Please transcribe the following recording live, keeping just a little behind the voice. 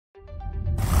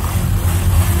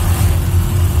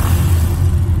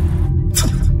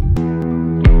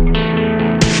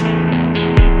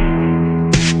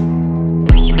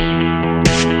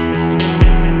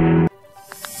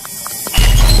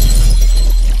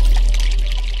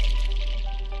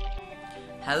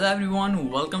Hello everyone,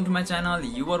 welcome to my channel.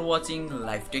 You are watching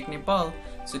Live Tech Nepal.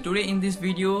 So today in this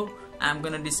video I'm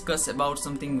gonna discuss about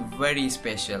something very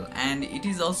special, and it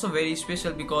is also very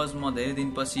special because म धेरै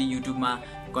दिनपछि YouTube मा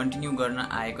continue गर्न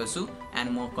आएको छु and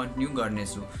म continue गर्ने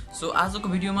छु. सो आजको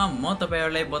भिडियोमा म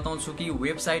तपाईहरुलाई बताउँछु कि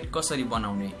वेबसाइट कसरी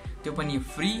बनाउने, त्यो पनि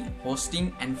free hosting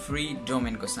and free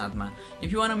domain को साथमा.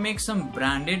 If you want to make some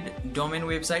branded domain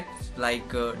website like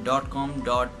 .com,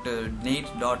 .net,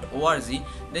 .org,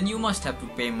 then you must have to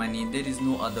pay money. There is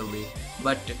no other way.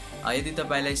 But यदि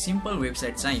तपाईलाई simple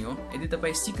website चाहियो, यदि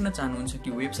तपाई सिक्न चाहनुहुन्छ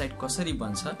कि वेबसाइट कसरी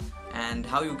बन्छ and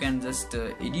how you can just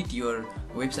edit your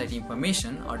website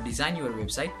information or design your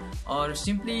website, or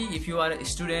simply if you are a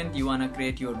student, you want to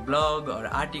create your blog or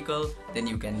article, then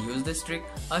you can use this trick.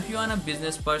 Or if you are a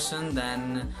business person,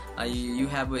 then you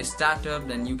have a startup,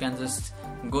 then you can just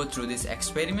go through this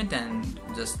experiment and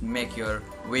just make your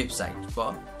website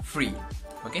for free.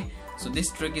 Okay, so this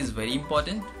trick is very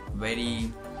important,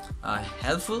 very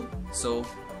helpful. So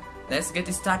let's get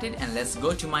started and let's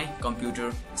go to my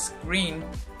computer screen.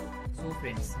 So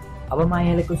friends, अब म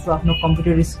यहाँले छु आफ्नो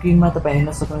computer स्क्रिनमा. तपाई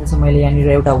हेर्न सक्नुहुन्छ मैले यहाँनिर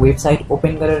एउटा वेबसाइट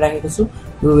ओपन गरेर राखेको छु.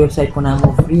 यो वेबसाइटको नाम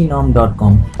हो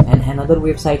freenom.com and another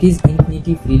website is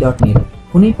infinityfree.net.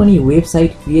 कुनै पनि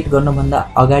वेबसाइट क्रिएट गर्न भन्दा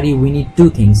अगाडि we need two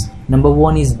things. Number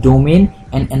one is domain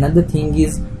and another thing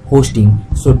is hosting.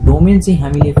 So domain चाहिँ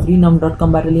हामीले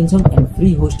freenom.com बाट लिन्छौं and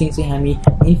free hosting चाहिँ हामी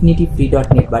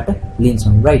infinityfree.net बाट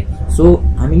लिन्छौं, right? So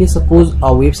हामीले सपोज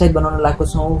अ वेबसाइट बनाउन लागेको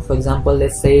छौं. For example,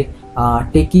 let's say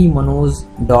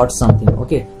techiemanoj.something.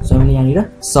 Okay, so हामीले यहाँनिर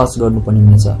सर्च गर्नुपर्ने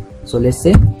हुनेछ. So let's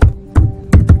say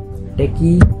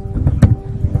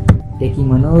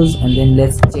techiemanoj and then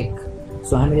let's check.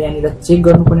 So हामीले यहाँनिर चेक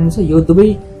गर्नुपर्ने हुन्छ. यो दुवै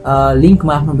लिंक म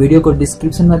आफ्नो भिडियोको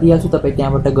डिस्क्रिप्सनमा दिइहाल्छु, तपाई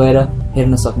त्यहाँबाट गएर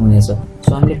हेर्न सक्नुहुनेछ.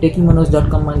 सो हामीले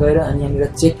techiemanoj.com मा गएर अनि यहाँनिर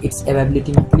चेक इट्स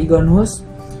अवेलेबिलिटी मा क्लिक गर्नुहोस्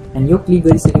and यो क्लिक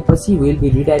गरिसकेपछि we will be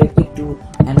redirected to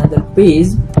another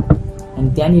page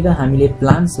and त्यहाँनिर हामीले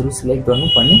प्लान्सहरु सिलेक्ट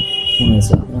गर्नुपर्ने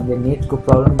हुनेछ. यहाँले नेटको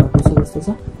प्रब्लम भएको जस्तो छ.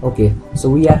 Okay, so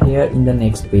we are here in the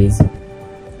next page.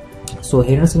 So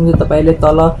हेर्न सक्नुहुन्छ तपाईले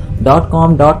तल .com,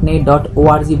 .net,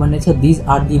 .org भन्ने छ. This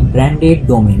are the branded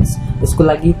domains. यसको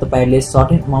लागि तपाईले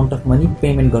certain amount of money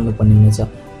payment गर्नुपर्ने हुनेछ.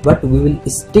 But we will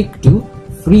stick to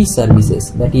free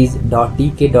services, that is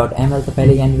 .tk, .ml.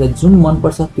 तपाईले यहाँनिर जुन मन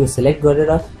पर्छ त्यो सिलेक्ट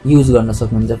गरेर युज गर्न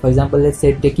सक्नुहुन्छ. For example let's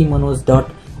say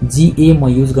techiemanoj.ga म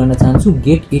युज गर्न चाहन्छु.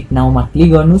 गेट इट नाउ मा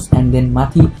क्लिक गर्नुस् एन्ड देन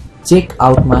माथि चेक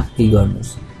आउट मा क्लिक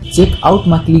गर्नुस्. चेक आउट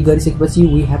मा क्लिक गरिसकेपछि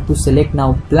we have to select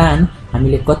now plan.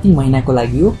 हामीले कति महिनाको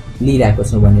लागि यो लिइराको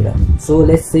छौं भनेर. सो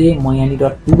लेट्स से म यहाँनिर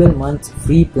 12 मन्थ्स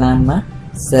फ्री प्लान मा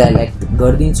सिलेक्ट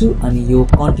गर्दिन्छु अनि यो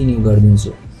कन्टिन्यू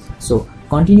गर्दिन्छु. सो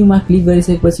कन्टिन्यू मा क्लिक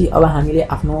गरिसकेपछि अब हामीले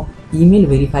आफ्नो इमेल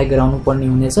भेरिफाई गराउनु पर्ने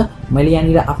हुनेछ. मैले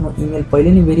यहाँनिर आफ्नो इमेल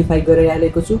पहिले नै भेरिफाई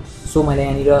गरिहालेको छु. सो मैले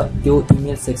यहाँनिर त्यो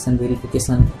इमेल सेक्सन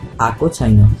भेरिफिकेसन आको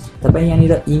छैन. तपाई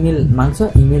यहाँनिर इमेल माग्छ,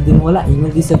 इमेल दिनु होला.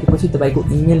 इमेल दिइसकेपछि तपाईको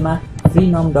इमेलमा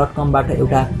freenom.com बाट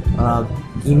एउटा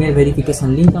इमेल भेरिफिकेसन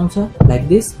लिंक आउँछ लाइक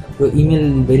दिस. यो इमेल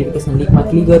भेरिफिकेसन लिंकमा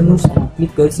क्लिक गर्नुस् अनि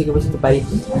क्लिक गरिसकेपछि तपाई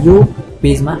यो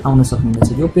पेजमा आउन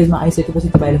सक्नुहुन्छ. यो पेजमा आइसकेपछि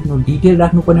तपाईले आफ्नो डिटेल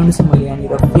राख्नु पर्ने हुनेछ. मैले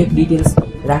यहाँनिर फेक डिटेल्स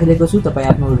राखिदिएको छु. तपाई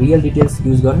आफ्नो रियल डिटेल्स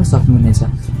युज गर्न सक्नुहुनेछ.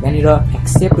 यहाँनिर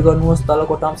एक्सेप्ट गर्नुहोस्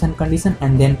तलको terms and condition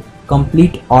and then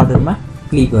complete अर्डरमा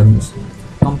क्लिक गर्नुहोस्.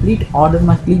 कम्प्लिट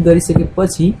अर्डरमा क्लिक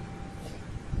गरिसकेपछि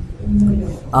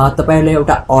तपाईहरुले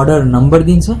एउटा अर्डर नम्बर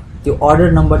दिन्छ. त्यो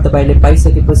अर्डर नम्बर तपाईले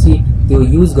पाइसकेपछि त्यो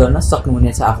युज गर्न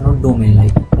सक्नुहुनेछ आफ्नो डोमेनलाई.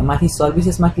 माथि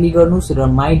सर्भिसेसमा क्लिक गर्नुस् र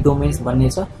माई डोमेन्स भन्ने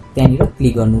छ त्यहाँनिर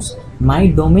क्लिक गर्नुस्. माई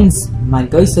डोमेन्स मा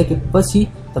गइसकेपछि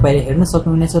तपाईले हेर्न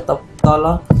सक्नुहुनेछ तल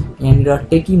यहाँनिर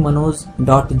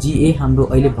techiemanoj.ga हाम्रो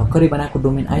अहिले भर्खरै बनाएको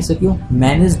डोमेन आइसक्यो.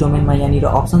 म्यानेज डोमेनमा यहाँनिर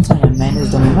अप्सन छ, यहाँ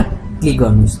म्यानेज डोमेनमा क्लिक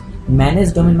गर्नुस्.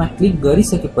 म्यानेज डोमेनमा क्लिक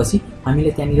गरिसकेपछि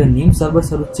हामीले त्यहाँनिर नेम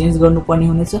सर्भर्सहरु चेन्ज गर्नुपर्ने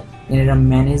हुनेछ. यहाँनिर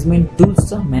म्यानेजमेन्ट टुल्स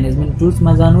छ, म्यानेजमेन्ट टुल्स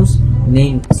मा जानुस्,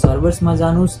 नेम सर्भर्स मा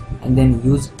जानुस् and then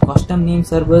use custom name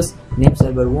servers, name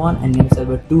server 1 and name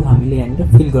server 2 हामीले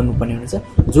यहाँनिर फिल गर्नुपर्ने हुनेछ,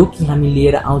 जो कि हामी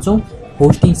लिएर आउँछौं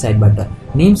होस्टिङ साइटबाट.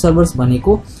 नेम सर्भर्स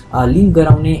भनेको लिंक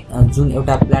गराउने जुन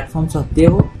एउटा प्लेटफर्म छ त्यो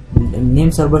हो. नेम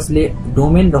सर्भर्सले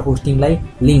डोमेन र होस्टिङलाई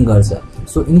लिंक गर्छ.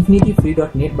 सो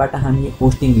infinityfree.net बाट हामी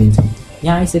होस्टिङ लिन्छौं.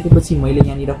 यहाँ आइसकेपछि मैले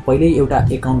यहाँनिर पहिले एउटा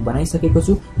अकाउन्ट बनाइसकेको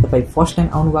छु. तपाई फर्स्ट टाइम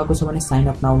आउनु भएको छ भने साइन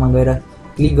अप नाउ मा गएर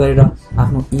क्लिक गरेर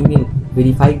आफ्नो इमेल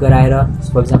भेरिफाई गराएर,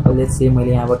 फर एक्जाम्पल लेट्स से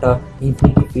मैले यहाँबाट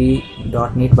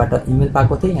infinityfree.net बाट इमेल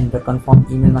पाएको थिए. यहाँनिर कन्फर्म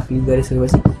इमेलमा क्लिक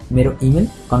गरिसकेपछि मेरो इमेल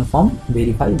कन्फर्म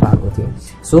भेरिफाई भएको थियो.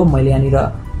 सो मैले यहाँनिर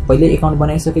पहिले अकाउन्ट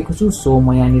बनाइसकेको छु. सो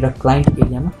म यहाँनिर क्लाइन्ट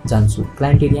एरियामा जान्छु.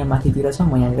 क्लाइन्ट एरिया माथितिर छ,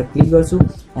 म यहाँनिर क्लिक गर्छु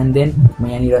एन्ड देन म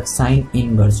यहाँनिर साइन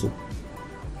इन गर्छु.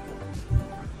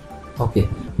 ओके,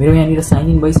 मेरो यहाँनिर साइन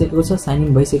इन भइसकेको छ। साइन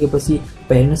इन भइसकेपछि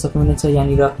तपाईं हेर्न सक्नुहुनेछ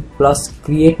यहाँनिर प्लस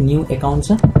क्रिएट न्यू एकाउन्ट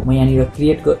छ। म यहाँनिर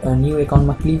क्रिएट न्यू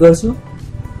एकाउन्टमा क्लिक गर्छु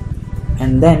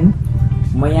एन्ड देन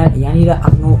म यहाँनिर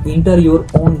आफ्नो इन्टर योर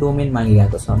ओन डोमेन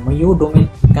मागिरहेको छ। म यो डोमेन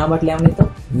कहाँबाट ल्याउने त?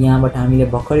 यहाँबाट हामीले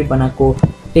भर्खरै बनाएको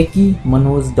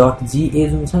techiemanoj.ga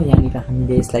जुन छ यहाँनिर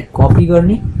हामीले यसलाई कपी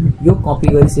गर्ने। यो कपी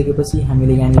गरिसकेपछि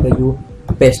हामीले यहाँनिर यो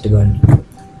पेस्ट गर्ने।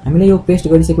 हामीले यो पेस्ट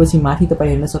गरिसकेपछि माथि तपाईं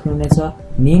हेर्न सक्नुहुनेछ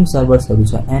नेम सर्भर्सहरु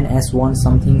छ ns1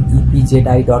 something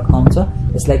epzi.com छ।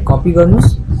 यसलाई कपी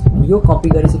गर्नुस्। यो कपी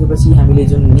गरिसकेपछि हामीले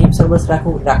जुन नेम सर्भर्स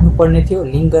राख्नु पर्ने थियो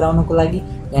लिंक गराउनको लागि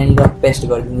यहाँनिर पेस्ट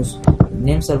गरिदिनुस्।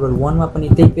 नेम सर्भर 1 मा पनि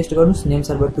त्यही पेस्ट गर्नुस्, नेम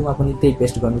सर्भर 2 मा पनि त्यही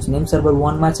पेस्ट गर्नुस्। नेम सर्भर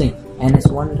 1 मा चाहिँ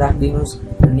ns1 राख्दिनुस्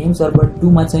र नेम सर्भर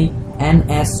 2 मा चाहिँ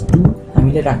ns2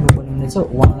 हामीले राख्नु पर्ने हुनेछ।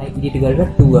 1 लाई एडिट गरेर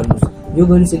 2 गर्नुस्। यो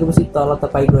गरिसकेपछि तल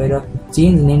तपाई गएर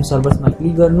चेन्ज नेम सर्भर्समा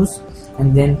क्लिक गर्नुस्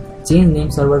and then change name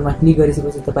सर्भरमा click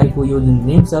गरिसकेपछि तपाईको यो जुन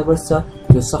नेम सर्भर्स छ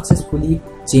यो successfully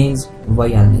change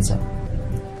भइहाल्नेछ।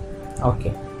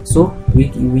 Okay, so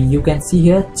you can see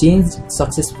here change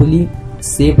successfully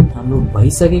save हाम्रो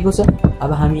भइसकेको छ।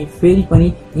 अब हामी फेरि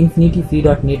पनि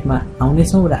infinityfree.net मा आउने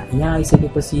छौं र यहाँ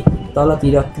आइसकेपछि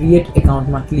तलतिर क्रिएट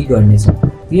एकाउन्टमा क्लिक गर्ने छ।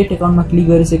 क्रिएट एकाउन्टमा क्लिक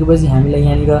गरिसकेपछि हामीलाई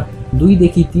यहाँनिर 2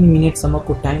 देखि 3 मिनेट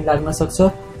सम्मको टाइम लाग्न सक्छ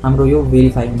हाम्रो यो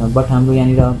भेरिफाई हुन, बट हाम्रो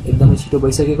यहाँनिर एकदमै छिटो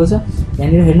भइसकेको छ।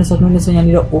 यहाँनिर हेर्न सक्नुहुनेछ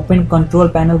यहाँनिर ओपन कन्ट्रोल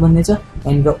प्यानल भन्ने छ।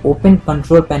 यहाँनिर ओपन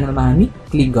कन्ट्रोल प्यानलमा हामी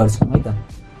क्लिक गर्छौं है त।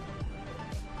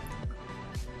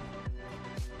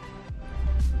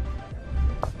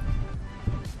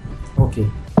 ओके,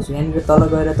 सो यहाँनिर तल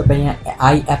गएर तपाईं यहाँ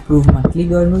आई एप्रुभ मा क्लिक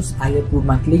गर्नुस्। आई एप्रुभ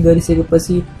मा क्लिक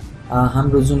गरिसकेपछि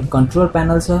हाम्रो जुन कन्ट्रोल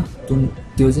प्यानल छ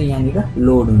त्यो चाहिँ यहाँनिर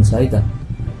लोड हुन्छ है त।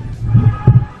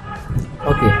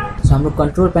 ओके, सो हाम्रो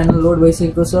कन्ट्रोल प्यानल लोड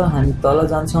भइसकेको छ। हामी तल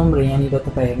जान्छौं र यहाँनिर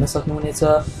तपाईं हेर्न सक्नुहुनेछ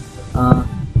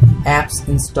एप्स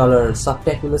इन्स्टलर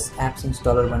स्पपोर्ट.l एप्स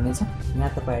इन्स्टलर भन्ने छ। यहाँ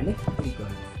तपाईहरुले क्लिक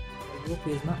गर्नुस्। यो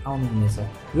पेजमा आउनुहुनेछ।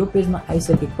 यो पेजमा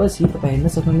आइसकेपछि तपाईं हेर्न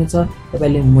सक्नुहुनेछ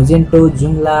तपाईले मोजेन्टो,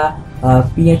 जुम्ला,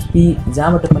 PHP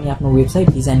जहाँबाट पनि आफ्नो वेबसाइट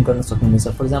डिजाइन गर्न सक्नुहुनेछ।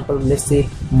 फर एक्जाम्पल लेट्स से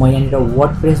म यहाँनिर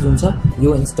वर्डप्रेस जुन छ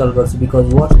यो इन्स्टल गर्छु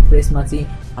बिकज वर्डप्रेसमा चाहिँ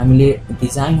हामीले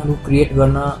डिजाइनहरु क्रिएट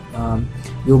गर्न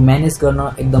यो म्यानेज गर्न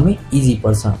एकदमै इजी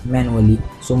पर्छ म्यानुअली।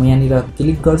 सो म यहाँनिर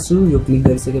क्लिक गर्छु। यो क्लिक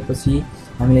गरिसकेपछि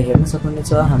हामीले हेर्न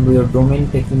सक्नुहुनेछ हाम्रो यो डोमेन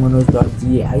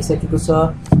techiemanoj.ga आइसकेको छ।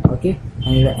 ओके,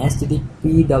 यहाँनिर http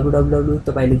www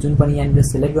तपाईले जुन पनि यहाँनिर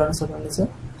सिलेक्ट गर्न सक्नुहुनेछ।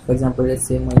 फर एक्जाम्पल लेट्स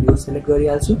से म यो सिलेक्ट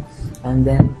गरिहाल्छु एन्ड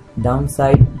देन डाउन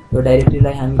साइड यो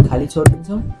डाइरेक्टरीलाई हामी खाली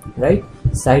छोड्दिन्छौं राइट।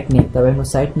 साइट नेम तपाईको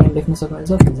साइट नेम लेख्न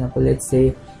सक्नुहुन्छ। For example let's say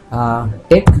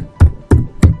take.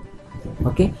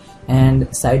 Okay, and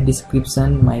site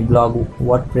description my blog,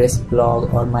 WordPress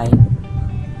blog और my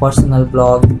personal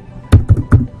blog,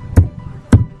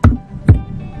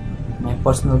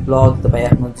 personal blog तपाई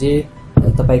आफ्नो जे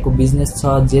तपाईको बिजनेस छ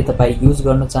जे तपाई युज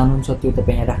गर्न चाहनुहुन्छ त्यो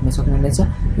तपाई यहाँ राख्न सक्नुहुनेछ।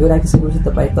 यो राखिसकेपछि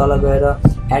तपाई तल गएर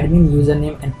admin user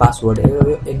name and password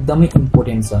यो एकदमै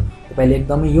इम्पोर्टेन्ट छ। तपाईले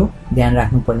एकदमै यो ध्यान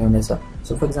राख्नुपर्ने हुनेछ।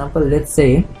 So for example let's say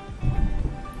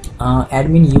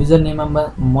admin user नेममा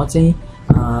म चाहिँ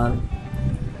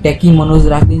techiemanoj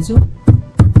राख्दिन्छु।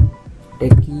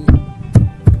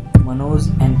 techiemanoj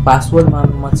एन्ड पासवर्डमा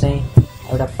म चाहिँ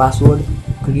एउटा पासवर्ड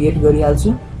क्रिएट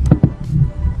गरिहाल्छु।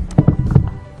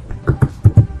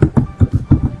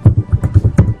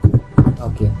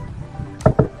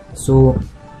 So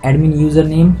admin user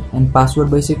name and password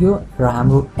भइसक्यो र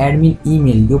हाम्रो एडमिन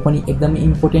इमेल यो पनि एकदमै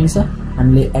इम्पोर्टेन्ट छ।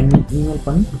 हामीले एडमिन इमेल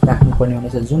पनि राख्नु पर्ने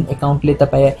हुनेछ। जुन एकाउन्टले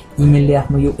तपाई इमेलले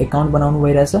आफ्नो यो एकाउन्ट बनाउनु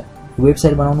भइरहेछ,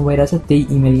 वेबसाइट बनाउनु भइरहेछ त्यही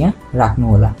इमेल यहाँ राख्नु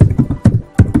होला।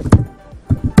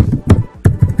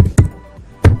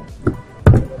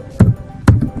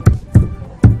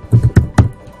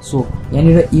 सो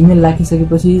यहाँनिर इमेल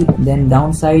राखिसकेपछि देन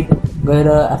डाउन साइड गएर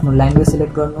आफ्नो ल्याङ्ग्वेज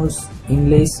सिलेक्ट गर्नुस्,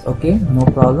 English. Okay, no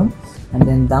problem. And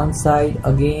then down side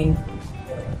again.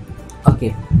 Okay,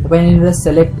 तपाईं यहाँनिर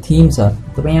सेलेक्ट थीम छ।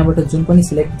 तपाईं यहाँबाट जुन पनि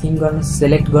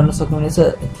सेलेक्ट गर्न सक्नुहुनेछ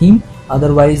थीम।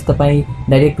 अदरवाइज तपाईं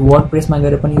डाइरेक्ट वर्डप्रेसमा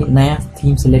गएर पनि नयाँ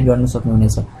थीम सिलेक्ट गर्न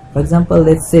सक्नुहुनेछ। फर एक्जाम्पल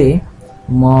लेट्स से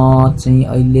म चाहिँ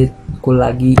अहिलेको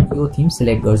लागि यो थीम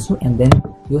सिलेक्ट गर्छु एन्ड देन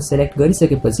यो सिलेक्ट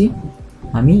गरिसकेपछि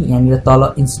हामी यहाँनिर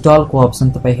तल इन्स्टलको अप्सन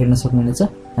तपाई हेर्न सक्नुहुनेछ।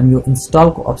 हामी यो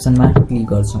इन्स्टलको अप्सनमा क्लिक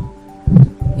गर्छौं।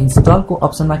 इन्स्टलको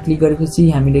अप्सनमा क्लिक गरेपछि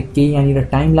हामीले केही यहाँनिर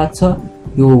टाइम लाग्छ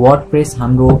यो वर्डप्रेस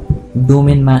हाम्रो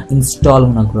डोमेनमा इन्स्टल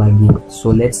हुनको लागि।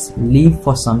 So let's leave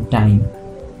for some time.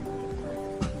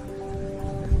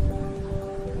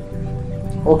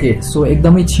 Okay, so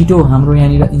एकदमै छिटो हाम्रो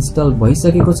यहाँनिर इन्स्टल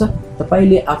भइसकेको छ।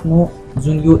 तपाईले आफ्नो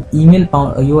जुन यो इमेल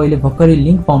यो अहिले भर्खरै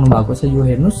लिंक पाउनु भएको छ यो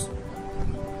हेर्नुस्।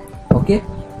 ओके,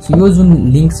 सो यो जुन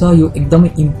लिंक छ यो एकदमै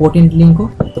इम्पोर्टेन्ट लिंक हो।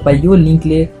 तपाई यो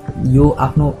लिंकले यो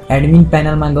आफ्नो एडमिन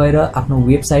प्यानलमा गएर आफ्नो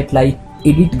वेबसाइटलाई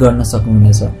एडिट गर्न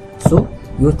सक्नुहुनेछ। सो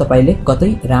यो तपाईले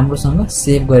कतै राम्रोसँग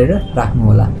सेभ गरेर राख्नु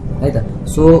होला है त।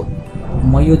 सो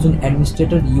म यो जुन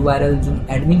एडमिनिस्ट्रेटर URL जुन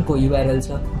एडमिन को URL छ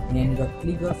यहाँनिर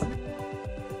क्लिक गर्छु।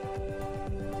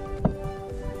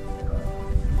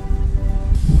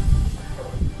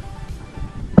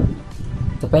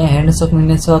 तपाई यहाँ हेर्न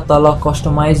सक्नुहुनेछ तल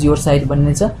कस्टमाइज योर साइट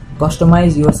भन्ने छ।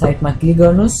 कस्टमाइज योर साइटमा क्लिक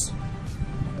गर्नुस्।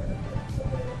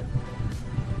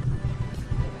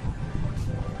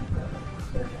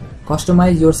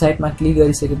 कस्टमाइज योर साइटमा क्लिक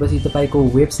गरिसकेपछि तपाईको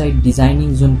वेबसाइट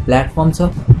डिजाइनिङ जुन प्लेटफर्म छ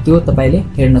त्यो तपाईले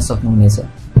हेर्न सक्नुहुनेछ।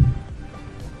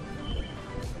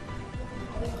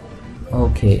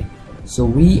 Okay, so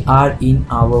we are in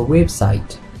our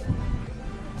website.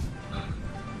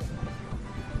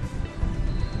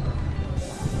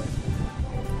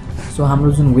 So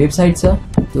हाम्रो जुन वेबसाइट छ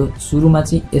त्यो सुरुमा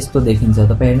चाहिँ यस्तो देखिन्छ।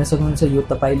 तपाई हेर्न सक्नुहुन्छ यो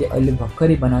तपाईले अहिले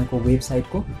भर्खरै बनाएको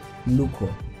वेबसाइटको लुक हो।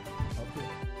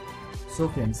 सो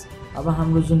फ्रेन्ड्स, अब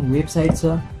हाम्रो जुन वेबसाइट छ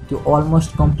त्यो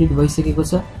अलमोस्ट कम्प्लिट भइसकेको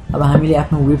छ। अब हामीले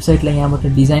आफ्नो वेबसाइटलाई यहाँबाट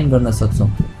डिजाइन गर्न सक्छौं।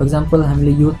 फर एक्जाम्पल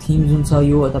हामीले यो थीम जुन छ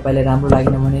यो तपाईलाई राम्रो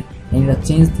लागेन भने यहाँनिर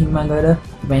चेन्ज थीममा गएर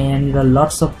तपाई यहाँनिर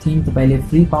लट्स अफ थीम तपाईले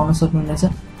फ्री पाउन सक्नुहुनेछ।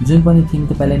 जुन पनि थीम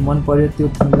तपाईलाई मन पर्यो त्यो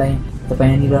थीमलाई तपाई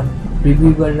यहाँनिर प्रिभ्यू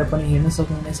गरेर पनि हेर्न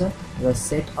सक्नुहुनेछ र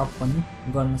सेट अप पनि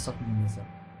गर्न सक्नुहुनेछ।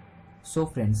 सो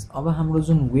फ्रेन्ड्स, अब हाम्रो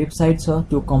जुन वेबसाइट छ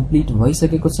त्यो कम्प्लिट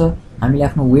भइसकेको छ। हामीले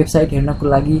आफ्नो वेबसाइट हेर्नको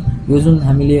लागि यो जुन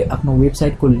हामीले आफ्नो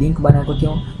वेबसाइटको लिंक बनाएको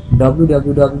थियौं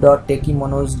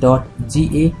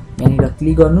www.techiemanoj.ga यहाँनिर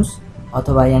क्लिक गर्नुस्।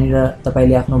 अथवा यहाँनिर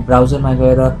तपाईले आफ्नो ब्राउजरमा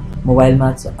गएर मोबाइलमा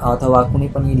अथवा कुनै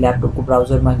पनि ल्यापटपको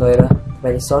ब्राउजरमा गएर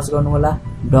तपाईले सर्च गर्नु होला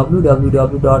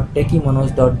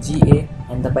www.techiemanoj.ga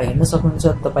अनि तपाई हेर्न सक्नुहुन्छ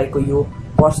तपाईको यो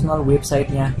पर्सनल वेबसाइट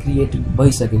यहाँ क्रिएट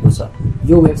भइसकेको छ।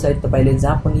 यो वेबसाइट तपाईले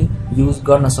जहाँ पनि युज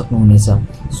गर्न सक्नुहुनेछ।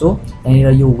 सो यहाँनिर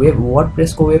यो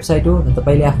वर्डप्रेसको वेबसाइट हो र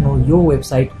तपाईले आफ्नो यो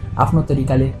वेबसाइट आफ्नो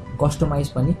तरिकाले कस्टमाइज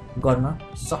पनि गर्न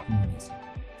सक्नुहुनेछ।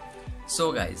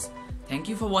 So guys, thank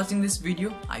you for watching this video.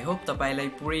 I hope तपाईलाई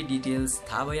पुरै डिटेल्स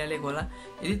थाहा भइहालेको होला।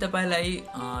 यदि तपाईलाई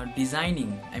डिजाइनिङ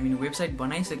वेबसाइट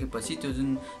बनाइसकेपछि त्यो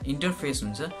जुन इन्टरफेस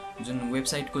हुन्छ, जुन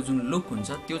वेबसाइटको जुन लुक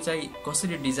हुन्छ त्यो चाहिँ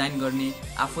कसरी डिजाइन गर्ने,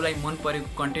 आफूलाई मन परेको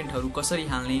कन्टेन्टहरू कसरी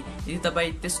हाल्ने, यदि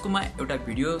तपाई त्यसकोमा एउटा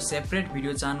भिडियो सेपरेट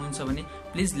भिडियो चाहनुहुन्छ भने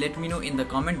please let me know in the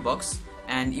comment box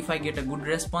and if I get a good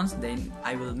response then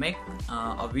I will make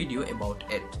a video about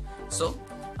it. So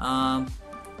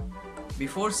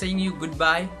before saying you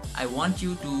goodbye, I want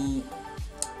you to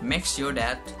make sure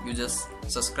that you just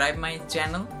subscribe my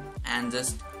channel and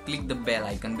just click the bell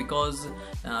icon because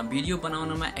video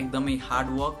बनाउनमा एकदमै hard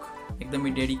work, एकदमै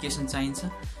dedication चाहिन्छ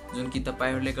जुन कि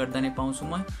तपाईहरुले गर्दा नै पाउँछु म।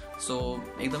 सो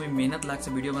एकदमै मेहनत लाग्छ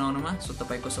भिडियो बनाउनमा। सो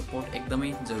तपाईको सपोर्ट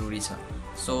एकदमै जरुरी छ।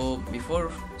 So before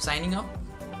shining of,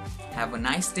 have a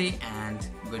nice day and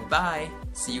goodbye.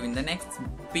 See you in the next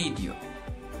video.